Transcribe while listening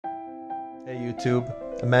Hey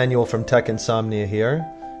YouTube, Emmanuel from Tech Insomnia here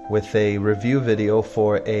with a review video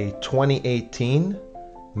for a 2018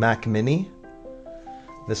 Mac Mini.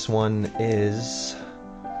 This one is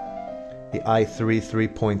the i3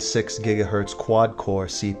 3.6 GHz quad-core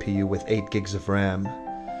CPU with 8 gigs of RAM.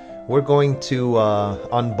 We're going to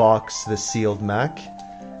unbox this sealed Mac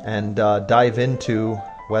and dive into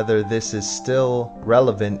whether this is still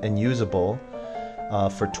relevant and usable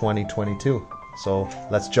for 2022. So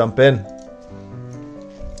let's jump in.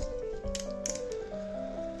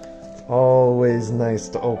 Always nice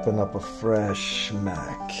to open up a fresh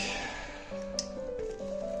Mac.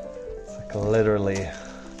 It's like literally.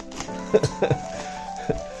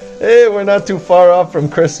 Hey, we're not too far off from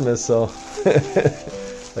Christmas, so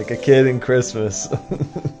like a kid in Christmas.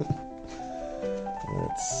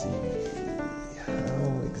 Let's see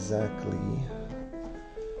how exactly.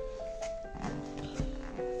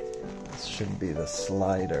 This should be the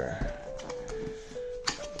slider.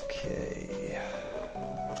 Okay.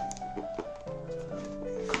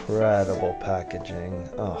 Incredible packaging.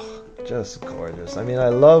 Oh, just gorgeous. I mean, I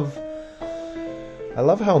love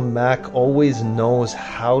how Mac always knows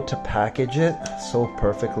how to package it so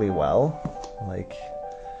perfectly well. Like,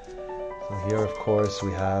 so here of course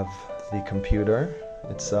we have the computer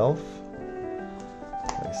itself.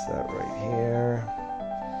 Place that right here.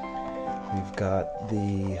 We've got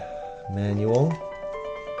the manual,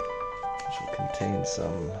 which will contain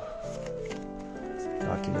some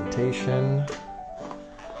documentation.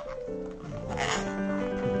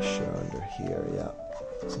 Under here, yeah.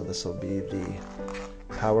 So this will be the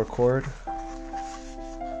power cord.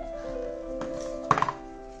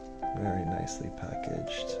 Very nicely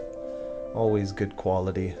packaged. Always good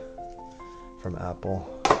quality from Apple.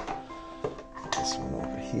 This one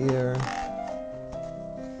over here.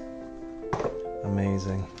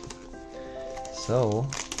 Amazing. So,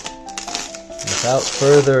 without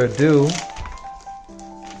further ado,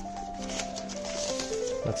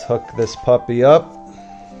 let's hook this puppy up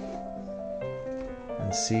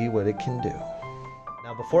and see what it can do.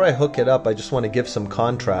 Now before I hook it up, I just want to give some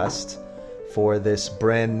contrast for this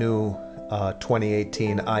brand new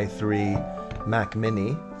 2018 i3 Mac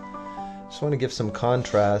Mini. Just want to give some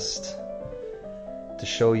contrast to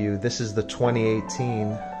show you this is the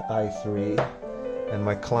 2018 i3 and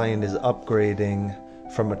my client is upgrading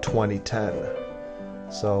from a 2010.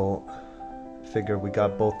 So I figure we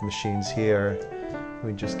got both machines here.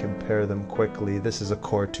 We just compare them quickly. This is a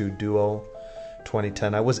Core 2 Duo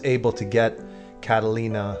 2010. I was able to get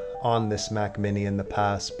Catalina on this Mac Mini in the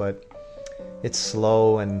past, but it's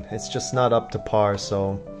slow and it's just not up to par.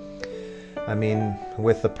 So I mean,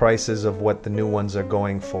 with the prices of what the new ones are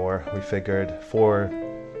going for, we figured for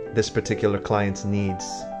this particular client's needs,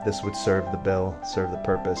 this would serve the bill, serve the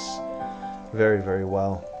purpose very, very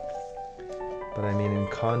well. But I mean, in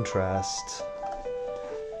contrast,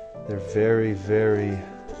 they're very, very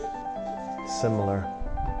similar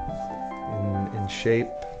in shape,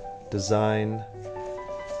 design,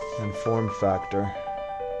 and form factor.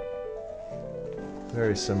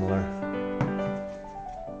 Very similar.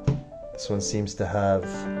 This one seems to have,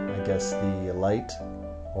 I guess, the light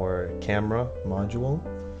or camera module.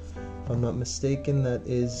 If I'm not mistaken, that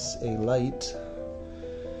is a light.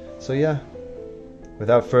 So yeah,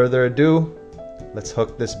 without further ado, let's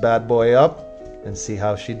hook this bad boy up and see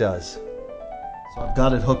how she does. So I've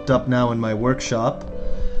got it hooked up now in my workshop,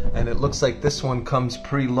 and it looks like this one comes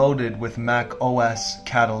preloaded with macOS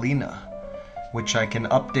Catalina, which I can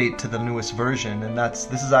update to the newest version, and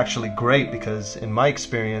this is actually great because in my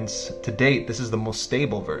experience to date, this is the most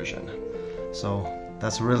stable version. So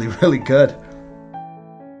that's really, really good.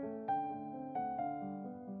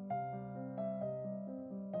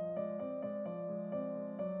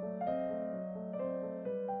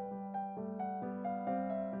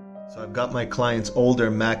 So I've got my client's older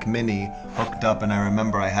Mac Mini hooked up, and I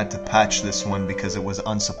remember I had to patch this one because it was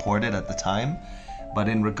unsupported at the time. But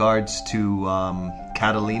in regards to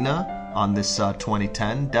Catalina on this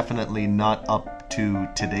 2010, definitely not up to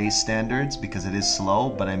today's standards because it is slow.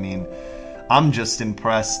 But I mean, I'm just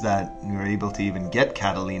impressed that we were able to even get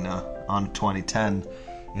Catalina on 2010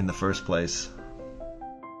 in the first place.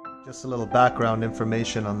 Just a little background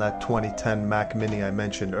information on that 2010 Mac Mini I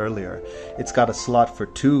mentioned earlier. It's got a slot for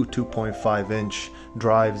two 2.5-inch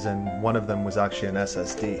drives, and one of them was actually an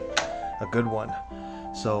SSD, a good one.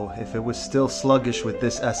 So if it was still sluggish with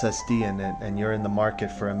this SSD in it and you're in the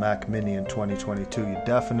market for a Mac Mini in 2022, you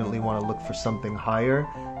definitely want to look for something higher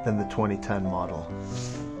than the 2010 model.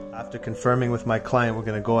 After confirming with my client, we're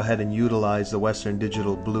going to go ahead and utilize the Western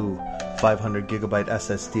Digital Blue 500GB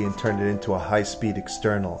SSD and turn it into a high-speed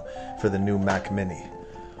external for the new Mac Mini.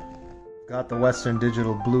 Got the Western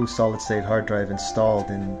Digital Blue solid-state hard drive installed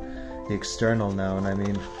in the external now, and I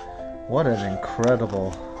mean, what an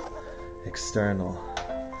incredible external.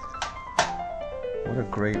 What a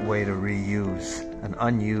great way to reuse an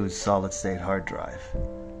unused solid-state hard drive.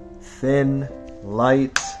 Thin,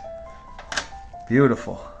 light,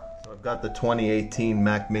 beautiful. So I've got the 2018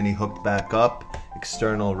 Mac Mini hooked back up,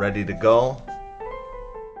 external ready to go.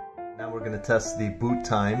 Now we're going to test the boot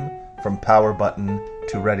time from power button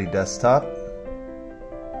to ready desktop.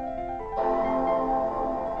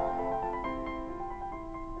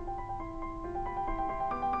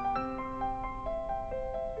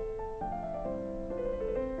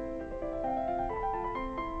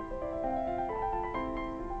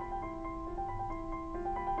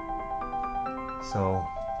 So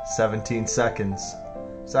 17 seconds.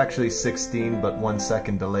 It's actually 16, but 1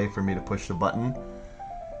 second delay for me to push the button.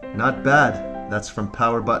 Not bad. That's from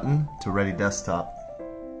power button to ready desktop.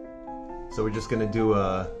 So we're just going to do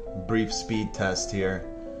a brief speed test here.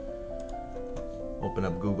 Open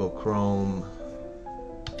up Google Chrome.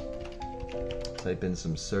 Type in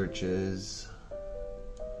some searches.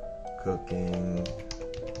 Cooking.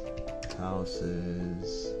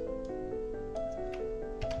 Houses.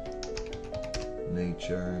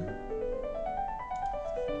 Nature.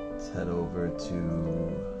 Let's head over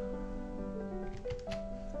to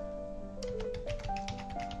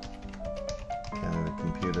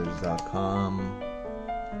CanadaComputers.com.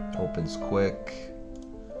 Opens quick.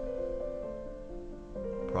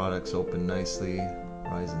 Products open nicely.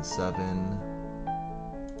 Ryzen 7.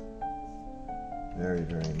 Very,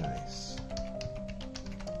 very nice.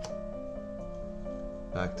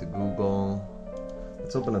 Back to Google.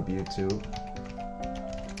 Let's open up YouTube.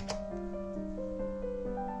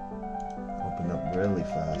 Open up really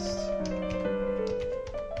fast.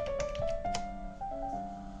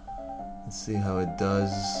 Let's see how it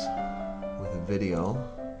does with a video.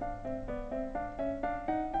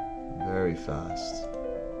 Very fast.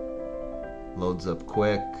 Loads up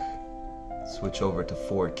quick. Switch over to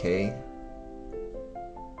 4K.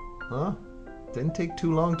 Huh? Didn't take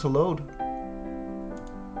too long to load.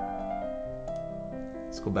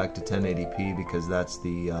 Let's go back to 1080p because that's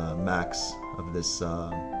the max of this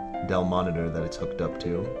Dell monitor that it's hooked up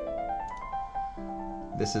to.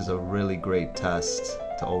 This is a really great test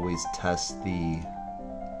to always test the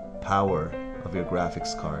power of your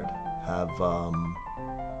graphics card. Have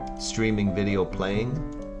streaming video playing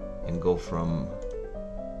and go from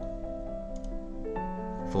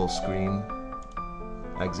full screen,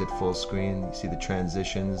 exit full screen. You see the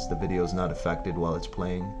transitions, the video is not affected while it's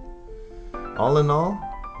playing. All in all,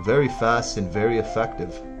 very fast and very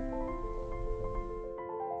effective.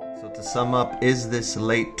 So to sum up, is this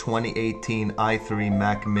late 2018 i3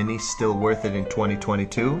 Mac Mini still worth it in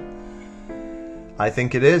 2022? I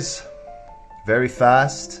think it is. Very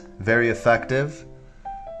fast, very effective.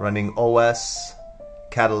 Running OS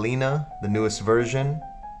Catalina, the newest version.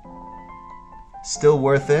 Still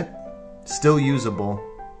worth it. Still usable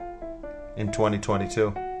in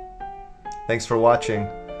 2022. Thanks for watching.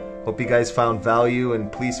 Hope you guys found value,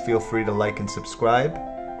 and please feel free to like and subscribe,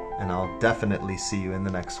 and I'll definitely see you in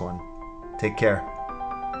the next one. Take care.